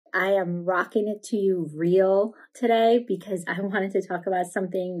I am rocking it to you real today because I wanted to talk about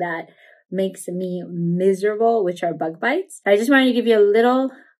something that makes me miserable, which are bug bites. I just wanted to give you a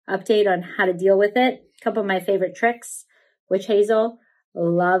little update on how to deal with it. A couple of my favorite tricks. Witch hazel,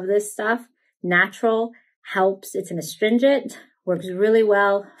 love this stuff. Natural, helps. It's an astringent, works really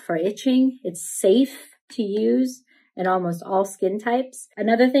well for itching. It's safe to use in almost all skin types.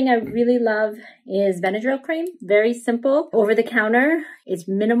 Another thing I really love is benadryl cream. Very simple, over the counter. It's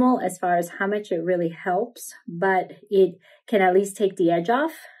minimal as far as how much it really helps, but it can at least take the edge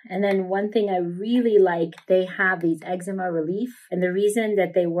off. And then one thing I really like, they have these eczema relief. And the reason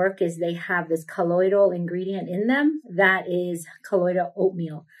that they work is they have this colloidal ingredient in them. That is colloidal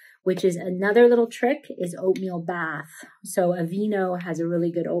oatmeal, which is another little trick, is oatmeal bath. So Aveeno has a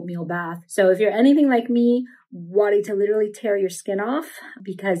really good oatmeal bath. So if you're anything like me, wanting to literally tear your skin off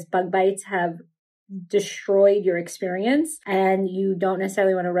because bug bites have destroyed your experience and you don't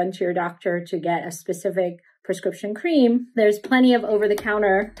necessarily want to run to your doctor to get a specific prescription cream, there's plenty of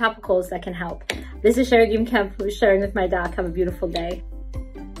over-the-counter topicals that can help. This is Sharagim Kemp, who's sharing with my doc. Have a beautiful day.